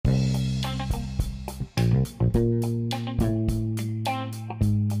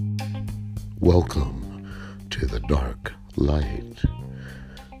Welcome to the dark light.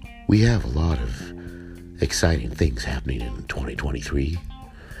 We have a lot of exciting things happening in 2023.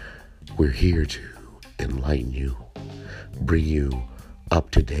 We're here to enlighten you, bring you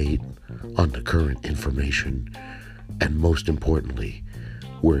up to date on the current information, and most importantly,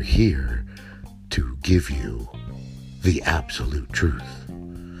 we're here to give you the absolute truth.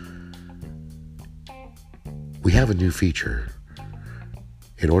 We have a new feature.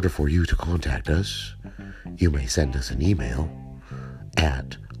 In order for you to contact us, you may send us an email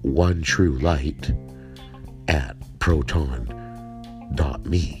at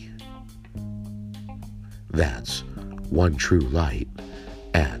onetruelight@proton.me. That's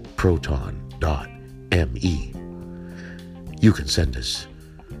onetruelight@proton.me. You can send us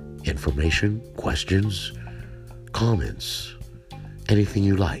information, questions, comments, anything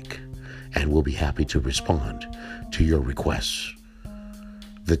you like, and we'll be happy to respond to your requests.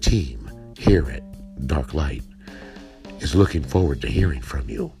 The team here at Dark Light is looking forward to hearing from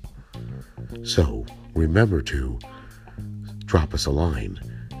you. So remember to drop us a line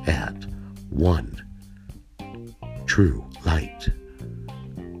at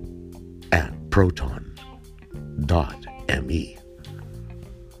onetruelight@proton.me.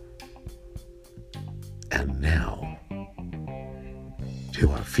 And now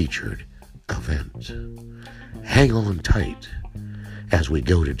to our featured event. Hang on tight as we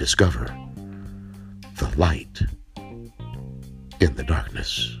go to discover the light in the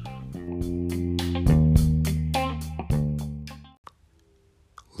darkness.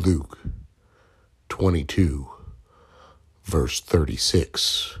 Luke 22, verse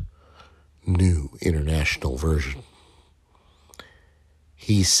 36, New International Version.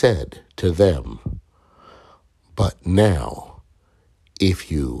 He said to them, "But now,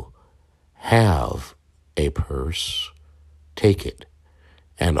 if you have a purse, take it,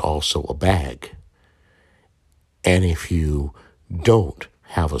 and also a bag. And if you don't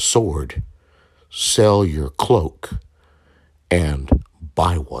have a sword, sell your cloak and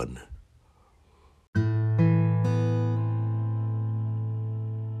buy one."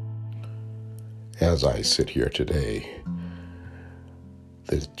 As I sit here today,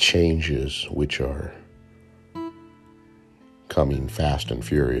 the changes which are coming fast and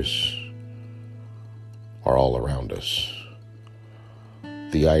furious are all around us.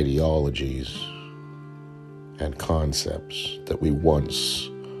 The ideologies and concepts that we once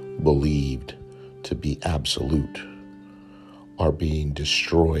believed to be absolute are being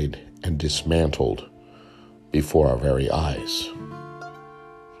destroyed and dismantled before our very eyes.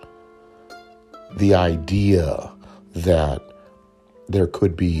 The idea that there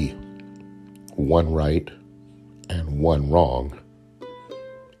could be one right and one wrong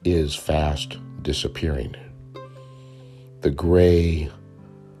is fast disappearing. The gray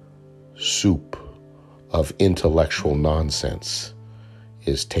soup of intellectual nonsense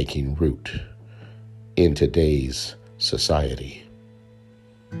is taking root in today's society.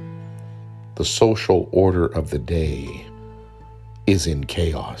 The social order of the day is in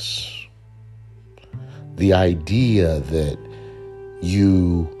chaos. The idea that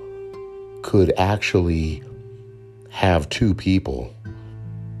you could actually have two people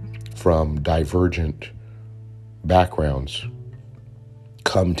from divergent backgrounds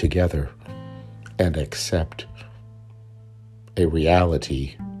come together and accept a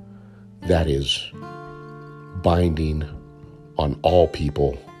reality that is binding on all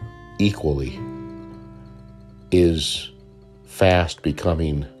people equally is fast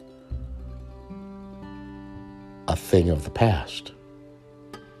becoming a thing of the past.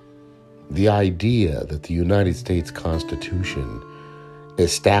 The idea that the United States Constitution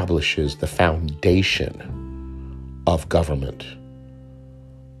establishes the foundation of government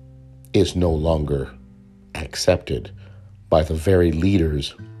is no longer accepted by the very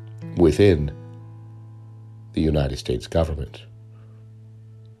leaders within the United States government.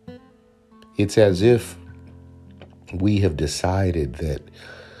 It's as if we have decided that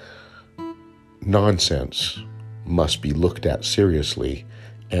nonsense must be looked at seriously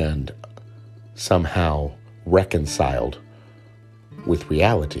and somehow reconciled with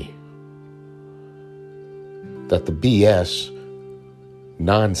reality. That the BS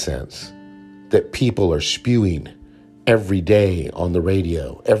nonsense that people are spewing every day on the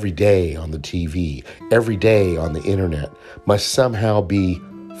radio, every day on the TV, every day on the internet must somehow be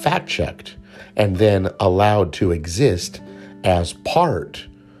fact-checked and then allowed to exist as part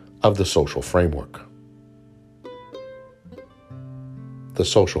of the social framework. The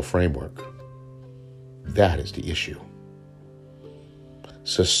social framework, that is the issue.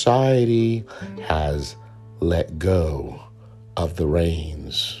 Society has let go of the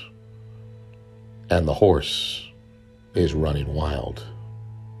reins and the horse is running wild.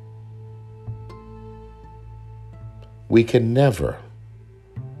 We can never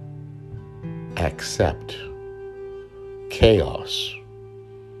accept chaos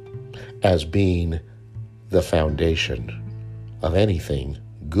as being the foundation of anything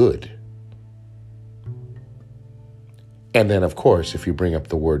good. And then, of course, if you bring up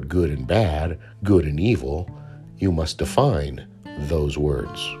the word good and bad, good and evil, you must define those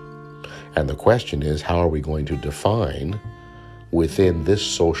words. And the question is, how are we going to define within this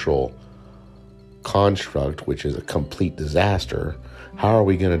social construct, which is a complete disaster, how are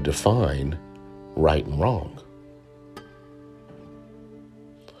we going to define right and wrong?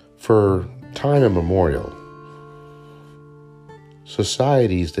 For time immemorial,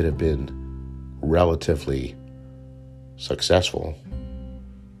 societies that have been relatively successful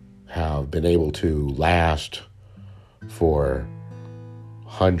have been able to last for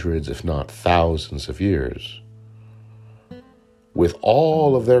hundreds, if not thousands of years, with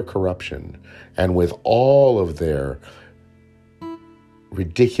all of their corruption and with all of their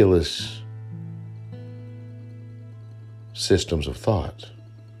ridiculous systems of thought.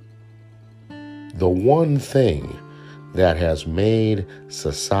 The one thing that has made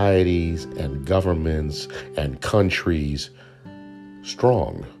societies and governments and countries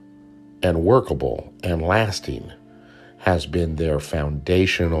strong and workable and lasting has been their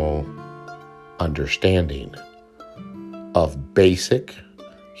foundational understanding of basic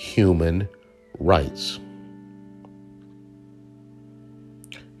human rights.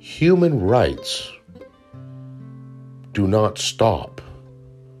 Human rights do not stop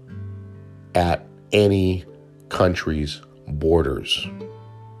at any country's borders.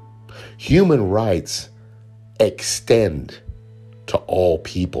 Human rights extend to all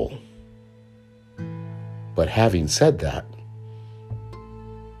people. But having said that,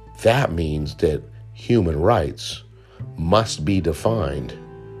 that means that human rights must be defined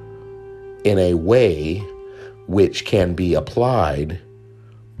in a way which can be applied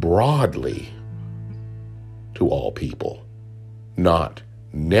broadly to all people, not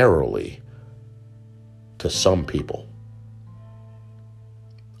narrowly to some people.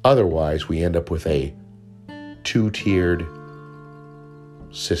 Otherwise, we end up with a two-tiered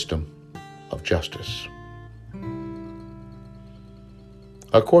system of justice.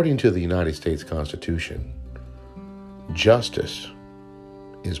 According to the United States Constitution, justice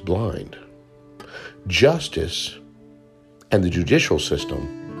is blind. Justice and the judicial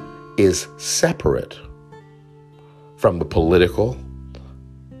system is separate from the political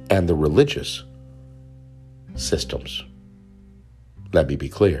and the religious systems. Let me be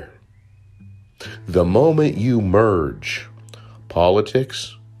clear. The moment you merge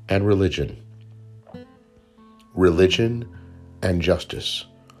politics and religion and justice,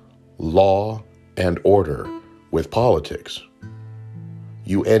 law and order with politics,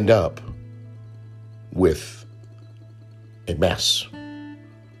 you end up with a mess,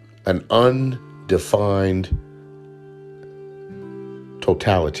 an undefined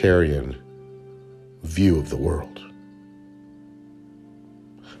totalitarian view of the world.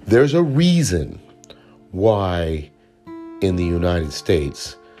 There's a reason why in the United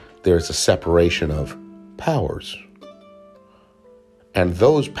States there's a separation of powers. And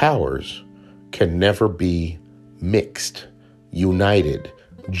those powers can never be mixed, united,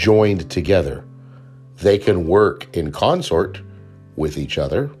 joined together. They can work in consort with each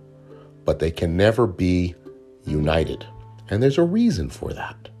other, but they can never be united. And there's a reason for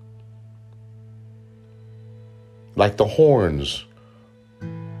that. Like the horns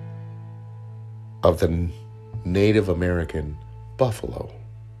of the Native American buffalo.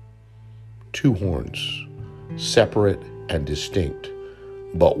 Two horns, separate and distinct,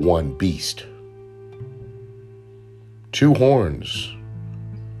 but one beast. Two horns,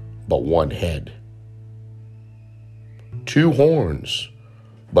 but one head. Two horns,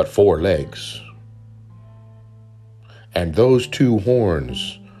 but four legs. And those two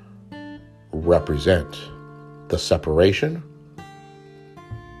horns represent the separation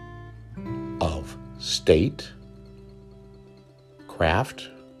of state, craft,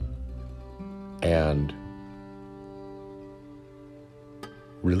 and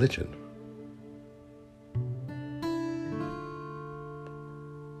religion.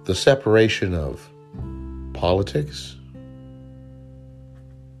 The separation of politics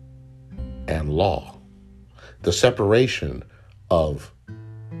and law. The separation of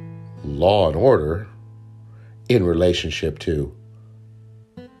law and order in relationship to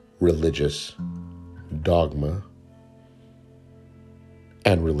religious dogma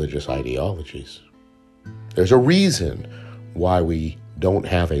and religious ideologies. There's a reason why we don't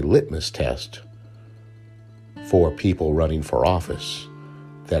have a litmus test for people running for office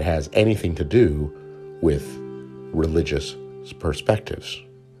that has anything to do with religious perspectives.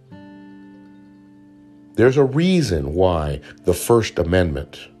 There's a reason why the First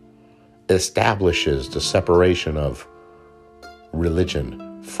Amendment establishes the separation of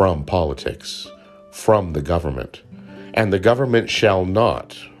religion from politics, from the government. And the government shall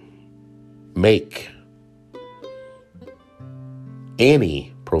not make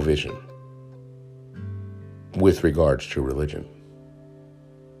any provision with regards to religion.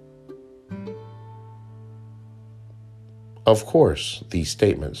 Of course, these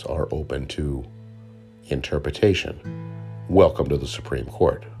statements are open to interpretation. Welcome to the Supreme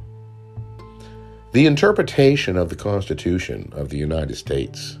Court. The interpretation of the Constitution of the United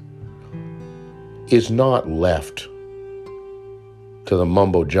States is not left to the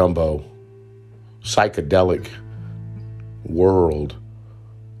mumbo-jumbo, psychedelic world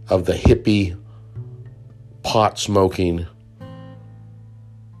of the hippie, pot-smoking,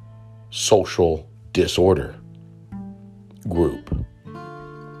 social disorder group.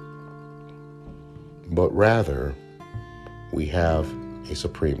 But rather, we have a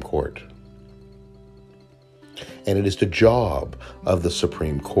Supreme Court. And it is the job of the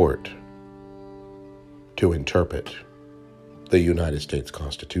Supreme Court to interpret the United States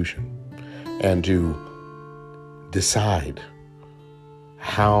Constitution and to decide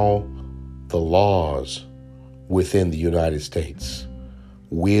how the laws within the United States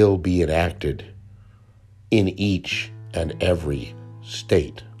will be enacted in each and every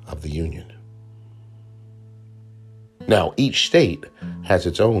state of the Union. Now, each state has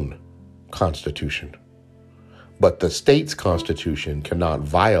its own constitution, but the state's constitution cannot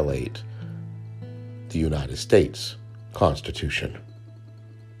violate the United States Constitution.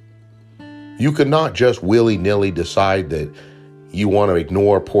 You cannot just willy-nilly decide that you want to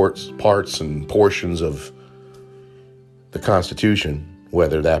ignore parts and portions of the Constitution,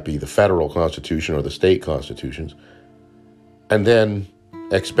 whether that be the federal Constitution or the state constitutions, and then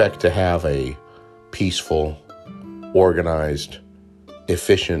expect to have a peaceful, organized,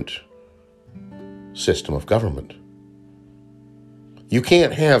 efficient system of government. You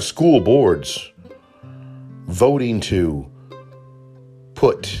can't have school boards voting to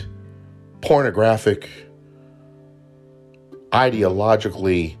put pornographic,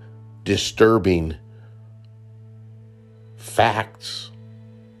 ideologically disturbing facts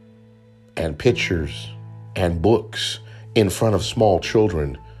and pictures and books in front of small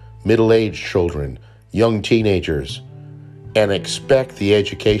children, middle-aged children, young teenagers, and expect the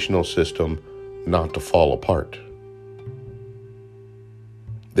educational system not to fall apart.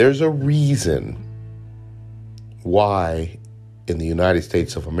 There's a reason why in the United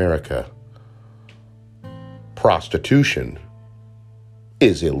States of America, prostitution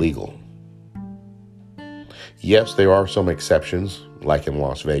is illegal. Yes, there are some exceptions, like in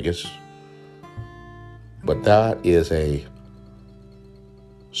Las Vegas, but that is a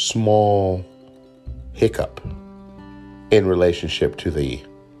small hiccup in relationship to the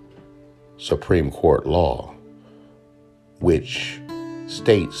Supreme Court law, which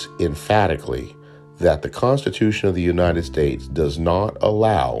states emphatically that the Constitution of the United States does not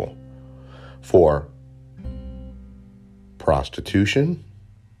allow for prostitution,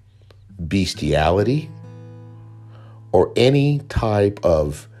 bestiality, or any type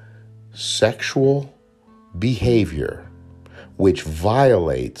of sexual behavior which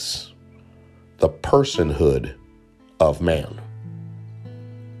violates the personhood of man.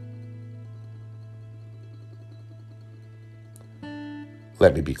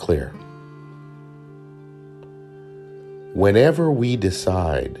 Let me be clear. Whenever we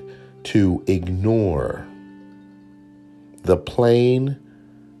decide to ignore the plain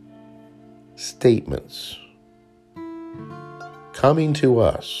statements coming to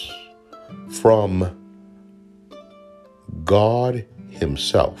us from God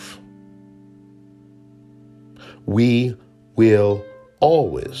Himself, we will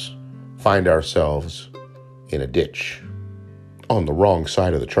always find ourselves in a ditch on the wrong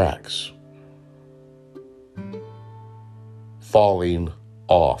side of the tracks, falling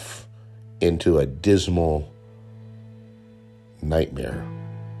off into a dismal nightmare.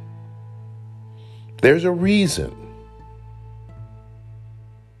 There's a reason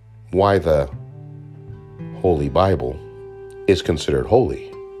why the Holy Bible is considered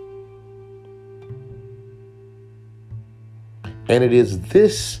holy. And it is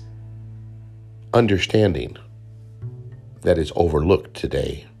this understanding that is overlooked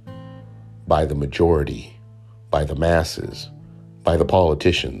today by the majority, by the masses, by the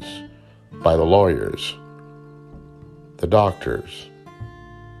politicians, by the lawyers, the doctors,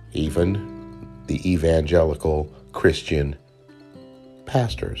 even the evangelical Christian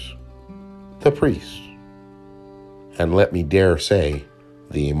pastors, the priests, and let me dare say,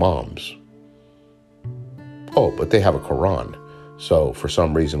 the imams. Oh, but they have a Quran, so for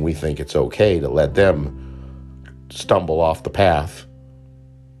some reason we think it's okay to let them stumble off the path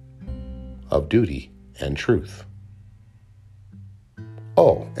of duty and truth.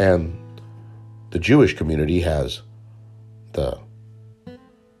 Oh, and the Jewish community has the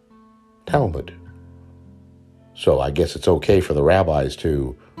Talmud. So I guess it's okay for the rabbis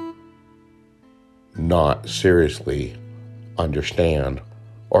to not seriously understand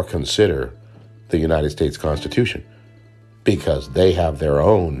or consider the United States Constitution because they have their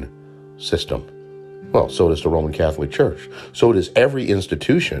own system. Well, so does the Roman Catholic Church. So does every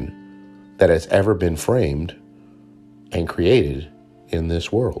institution that has ever been framed and created in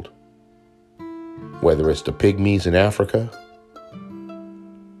this world. Whether it's the Pygmies in Africa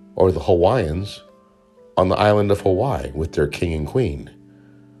or the Hawaiians on the island of Hawaii with their king and queen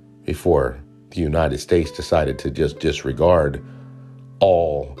before the United States decided to just disregard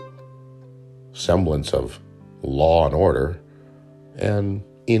all semblance of law and order and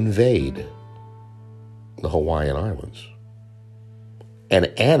invade the Hawaiian Islands and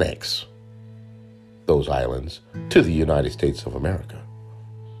annex those islands to the United States of America.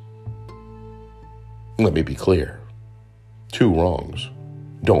 Let me be clear. Two wrongs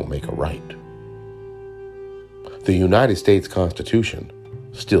don't make a right. The United States Constitution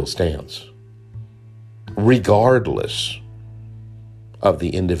still stands, regardless of the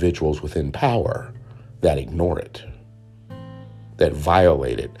individuals within power that ignore it, that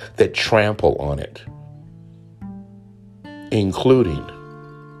violate it, that trample on it, including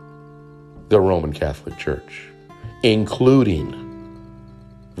the Roman Catholic Church, including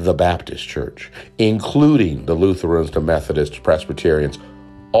the Baptist Church, including the Lutherans, the Methodists, Presbyterians,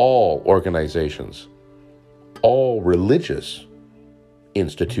 all organizations, all religious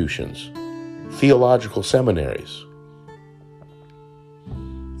institutions, theological seminaries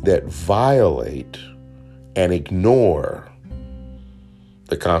that violate and ignore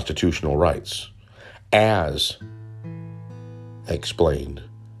the constitutional rights as explained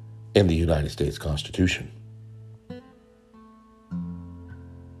in the United States Constitution.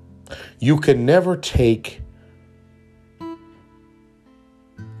 You can never take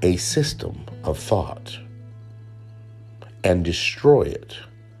a system of thought and destroy it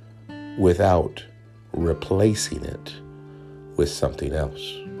without replacing it with something else.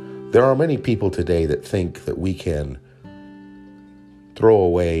 There are many people today that think that we can throw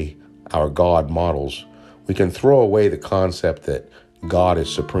away our God models. We can throw away the concept that God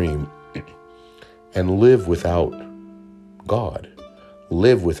is supreme and live without God,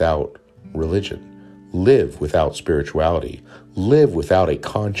 live without religion, live without spirituality, live without a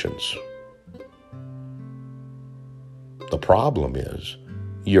conscience. The problem is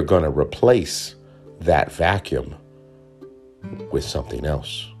you're going to replace that vacuum with something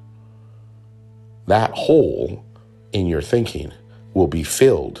else. That hole in your thinking will be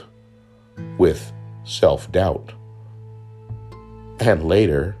filled with self-doubt. And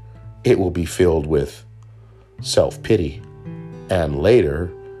later, it will be filled with self-pity. And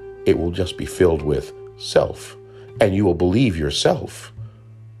later, it will just be filled with self. And you will believe yourself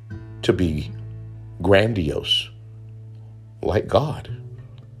to be grandiose, like God.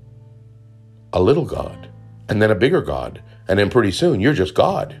 A little God, and then a bigger God. And then pretty soon, you're just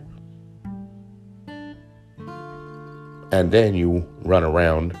God. And then you run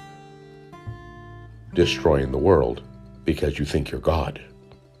around destroying the world because you think you're God.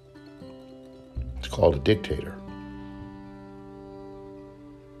 It's called a dictator.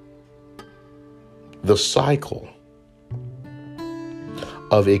 The cycle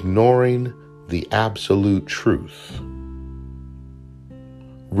of ignoring the absolute truth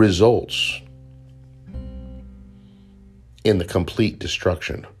results in the complete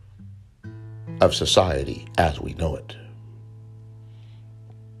destruction of society as we know it.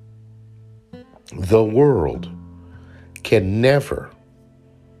 The world can never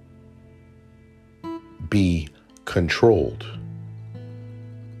be controlled,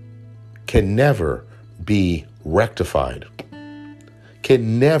 can never be rectified,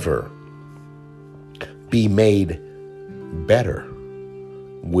 can never be made better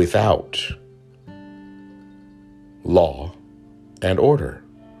without law and order.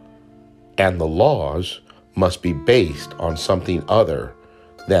 And the laws must be based on something other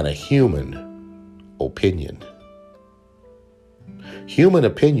than a human opinion. Human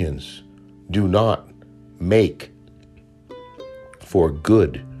opinions do not make for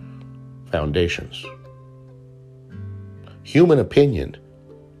good foundations. Human opinion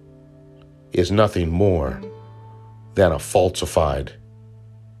is nothing more than a falsified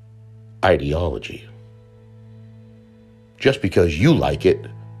ideology. Just because you like it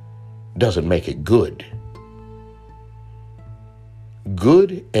doesn't make it good.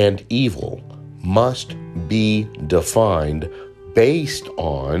 Good and evil must be defined based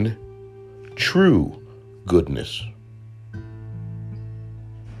on true goodness,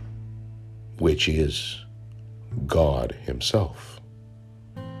 which is God Himself.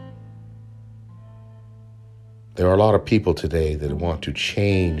 There are a lot of people today that want to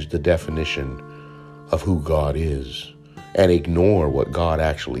change the definition of who God is and ignore what God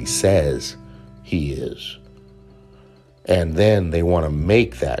actually says He is. And then they want to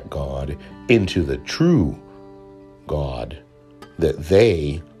make that God into the true God that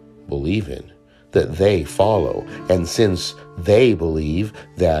they believe in, that they follow. And since they believe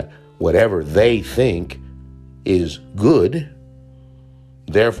that whatever they think is good,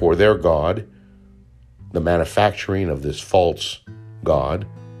 therefore their God, the manufacturing of this false God,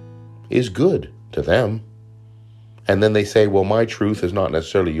 is good to them. And then they say, well, my truth is not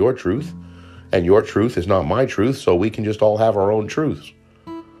necessarily your truth, and your truth is not my truth, so we can just all have our own truths,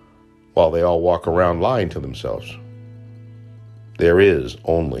 while they all walk around lying to themselves. There is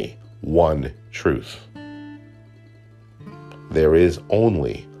only one truth. There is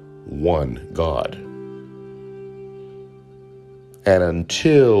only one God. And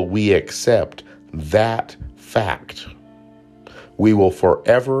until we accept that fact, we will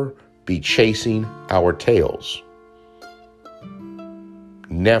forever be chasing our tails,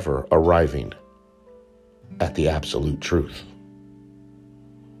 never arriving at the absolute truth.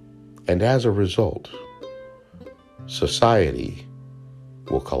 And as a result, society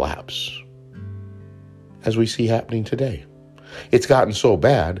will collapse, as we see happening today. It's gotten so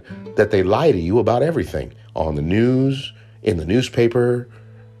bad that they lie to you about everything on the news, in the newspaper,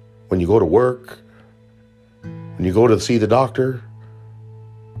 when you go to work, when you go to see the doctor,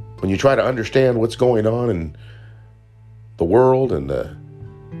 when you try to understand what's going on in the world and the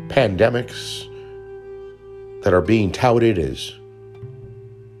pandemics that are being touted as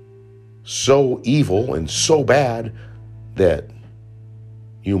so evil and so bad that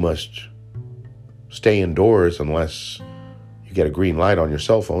you must stay indoors unless you get a green light on your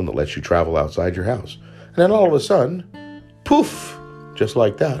cell phone that lets you travel outside your house. And then all of a sudden, poof, just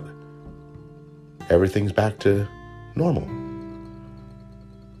like that, everything's back to normal.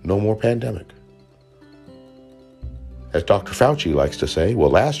 No more pandemic. As Dr. Fauci likes to say, well,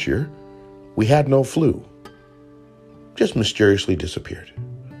 last year we had no flu. Just mysteriously disappeared.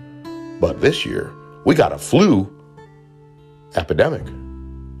 But this year we got a flu epidemic.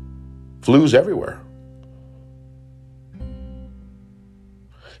 Flu's everywhere.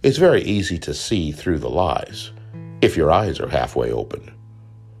 It's very easy to see through the lies if your eyes are halfway open.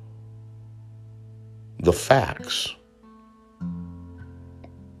 The facts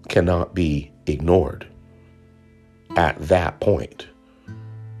cannot be ignored at that point.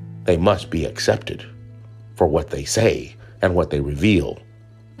 They must be accepted for what they say and what they reveal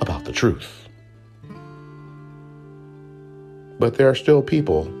about the truth. But there are still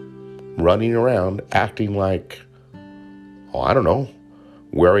people running around acting like,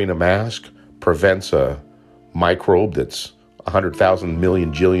 wearing a mask prevents a microbe that's 100,000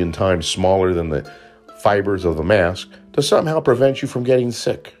 million jillion times smaller than the fibers of the mask to somehow prevent you from getting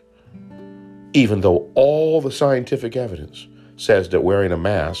sick. Even though all the scientific evidence says that wearing a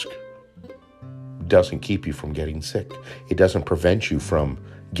mask doesn't keep you from getting sick. It doesn't prevent you from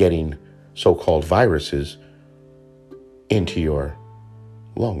getting so-called viruses into your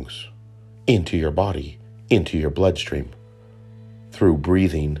lungs, into your body, into your bloodstream, through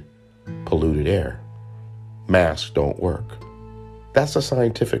breathing polluted air. Masks don't work. That's a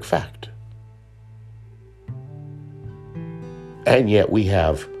scientific fact. And yet we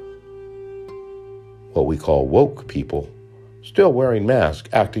have what we call woke people still wearing masks,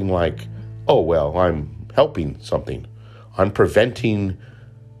 acting like, I'm helping something. I'm preventing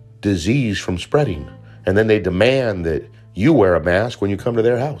disease from spreading. And then they demand that you wear a mask when you come to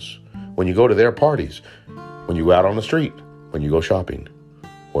their house, when you go to their parties, when you go out on the street, when you go shopping.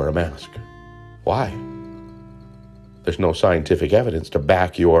 Wear a mask. Why? There's no scientific evidence to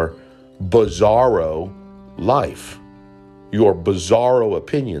back your bizarro life, your bizarro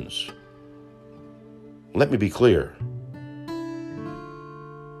opinions. Let me be clear.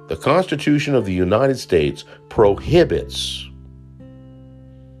 The Constitution of the United States prohibits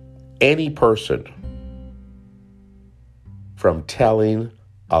any person from telling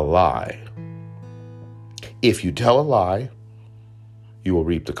a lie. If you tell a lie, you will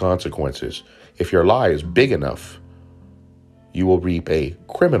reap the consequences. If your lie is big enough you will reap a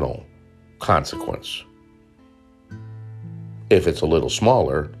criminal consequence. If it's a little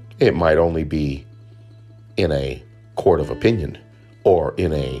smaller, it might only be in a court of opinion or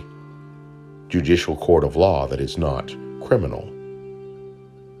in a judicial court of law that is not criminal.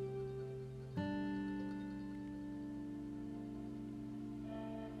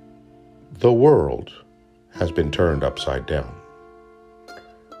 The world has been turned upside down.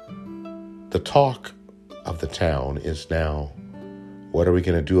 The talk of the town is now, what are we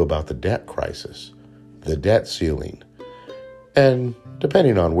going to do about the debt crisis, the debt ceiling? And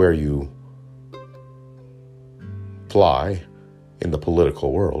depending on where you fly in the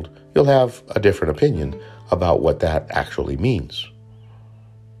political world, you'll have a different opinion about what that actually means.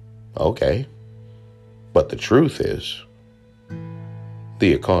 Okay, but the truth is,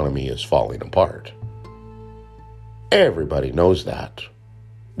 the economy is falling apart. Everybody knows that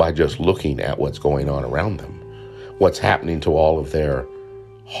by just looking at what's going on around them, what's happening to all of their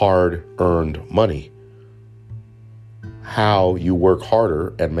hard-earned money, how you work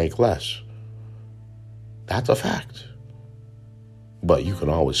harder and make less. That's a fact. But you can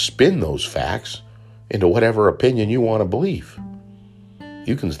always spin those facts into whatever opinion you want to believe.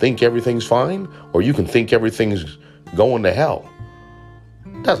 You can think everything's fine, or you can think everything's going to hell.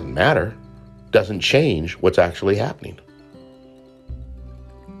 Doesn't matter. Doesn't change what's actually happening.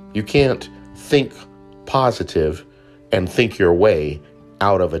 You can't think positive and think your way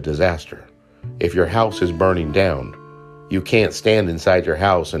out of a disaster. If your house is burning down, you can't stand inside your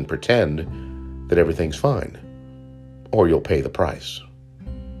house and pretend that everything's fine, or you'll pay the price.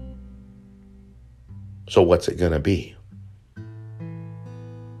 So what's it going to be?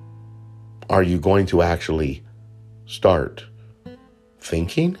 Are you going to actually start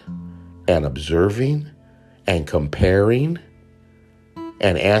thinking and observing and comparing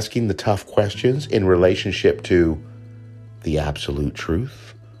and asking the tough questions in relationship to the absolute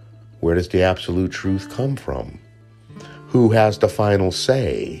truth? Where does the absolute truth come from? Who has the final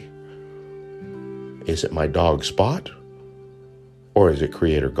say? Is it my dog Spot, or is it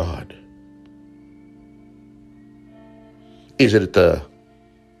Creator God? Is it the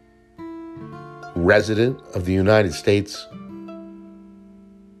resident of the United States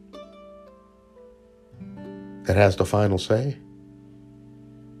that has the final say?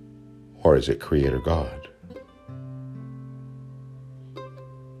 Or is it Creator God?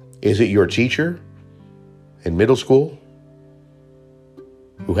 Is it your teacher in middle school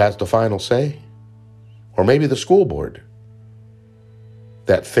who has the final say? Or maybe the school board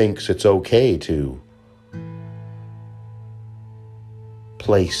that thinks it's okay to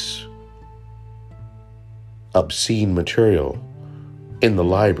place obscene material in the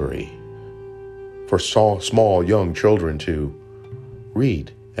library for small young children to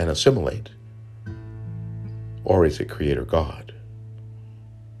read and assimilate? Or is it Creator God?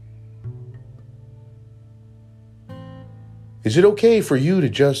 Is it okay for you to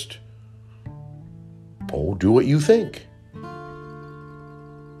just, do what you think?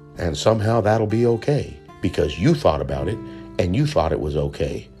 And somehow that'll be okay because you thought about it and you thought it was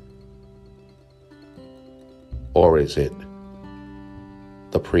okay. Or is it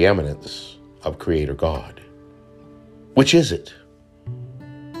the preeminence of Creator God? Which is it?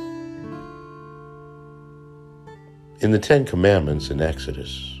 In the 10 Commandments in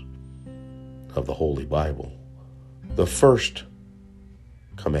Exodus of the Holy Bible, the first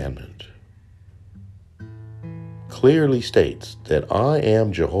commandment clearly states that I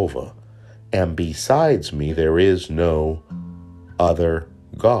am Jehovah, and besides me there is no other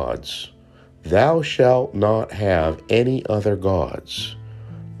gods. Thou shalt not have any other gods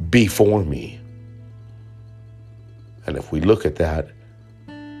before me. And if we look at that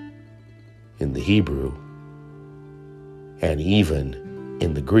in the Hebrew and even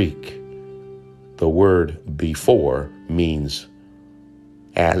in the Greek, the word before means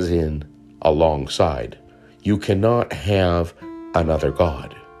as in alongside. You cannot have another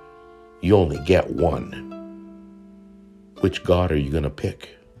God. You only get one. Which God are you going to pick?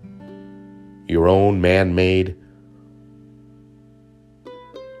 Your own man-made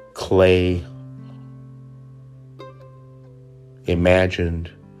clay,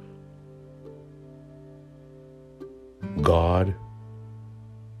 imagined God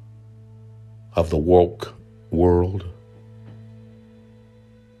of the woke world?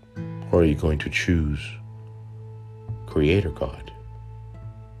 Or are you going to choose Creator God?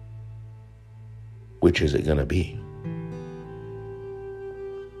 Which is it going to be?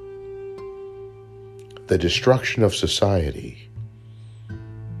 The destruction of society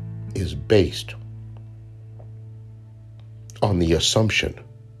is based on the assumption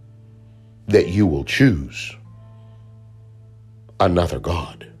that you will choose another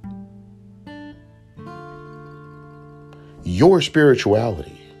God. Your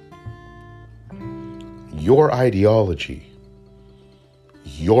spirituality, your ideology,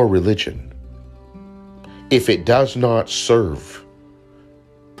 your religion, if it does not serve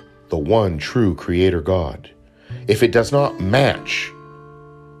the one true Creator God, if it does not match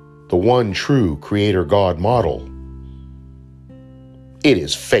the one true Creator God model, it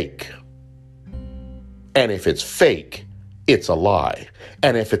is fake. And if it's fake, it's a lie.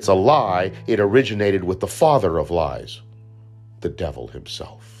 And if it's a lie, it originated with the father of lies, the devil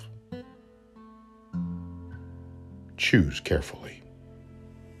himself. Choose carefully.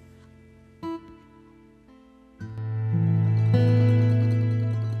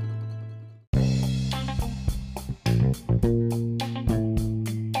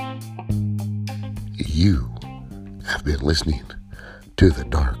 You have been listening to The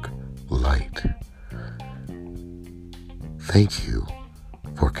Dark Light. Thank you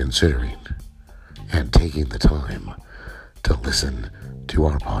for considering and taking the time to listen to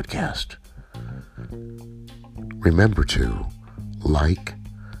our podcast. Remember to like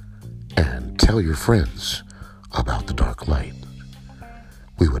and tell your friends about The Dark Light.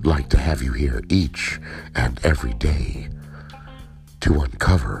 We would like to have you here each and every day to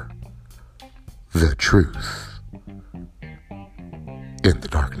uncover the truth in the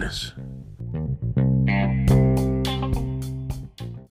darkness.